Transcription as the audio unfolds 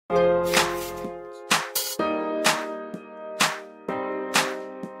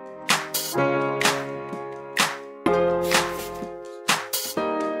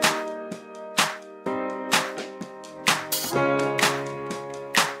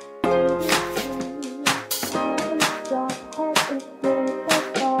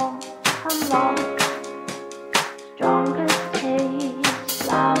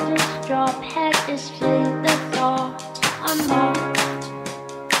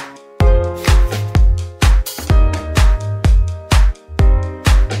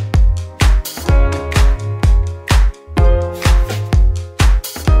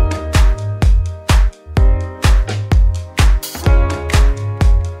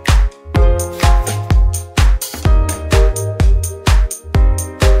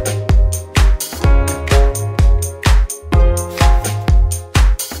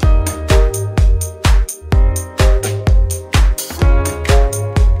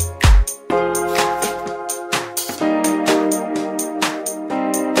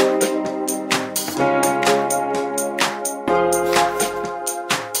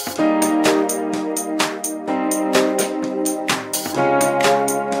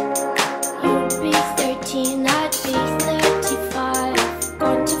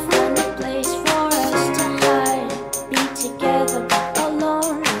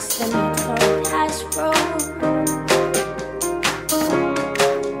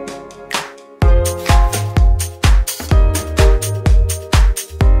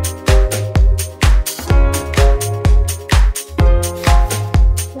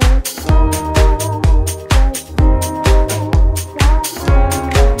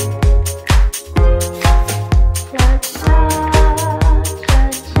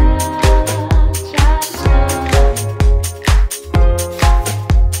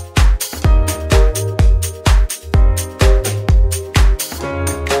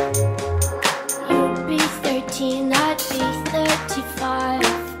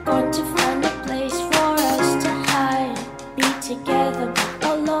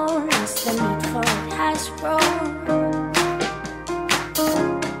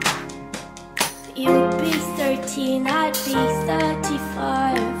13, I'd be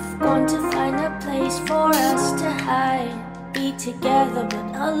 35. Gone to find a place for us to hide. Be together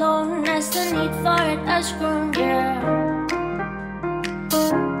but alone as the need for it has grown, yeah.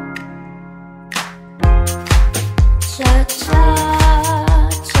 Cha-cha,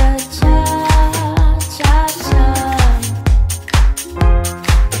 cha-cha, cha-cha.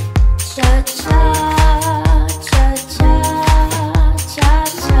 Cha-cha, cha-cha,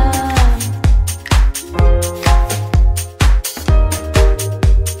 cha-cha.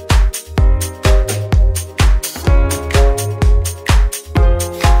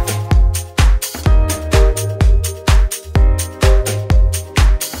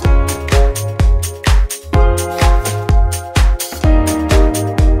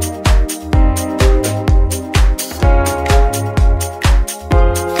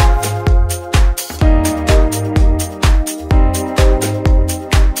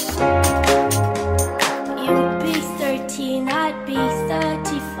 I'd be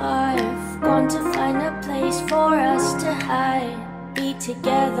 35. Gone to find a place for us to hide. Be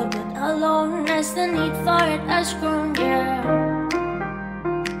together but alone as the need for it has grown, yeah.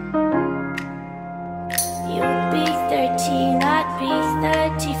 You'd be 13, I'd be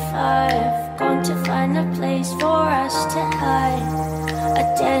 35. Gone to find a place for us to hide. A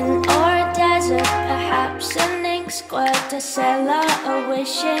den or a desert, perhaps an ink squirt, a cellar, a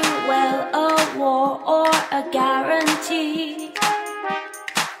wishing well, a war or a guarantee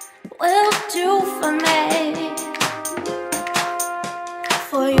will do for me.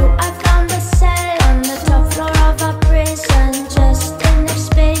 For you I found a cell on the top floor of a prison.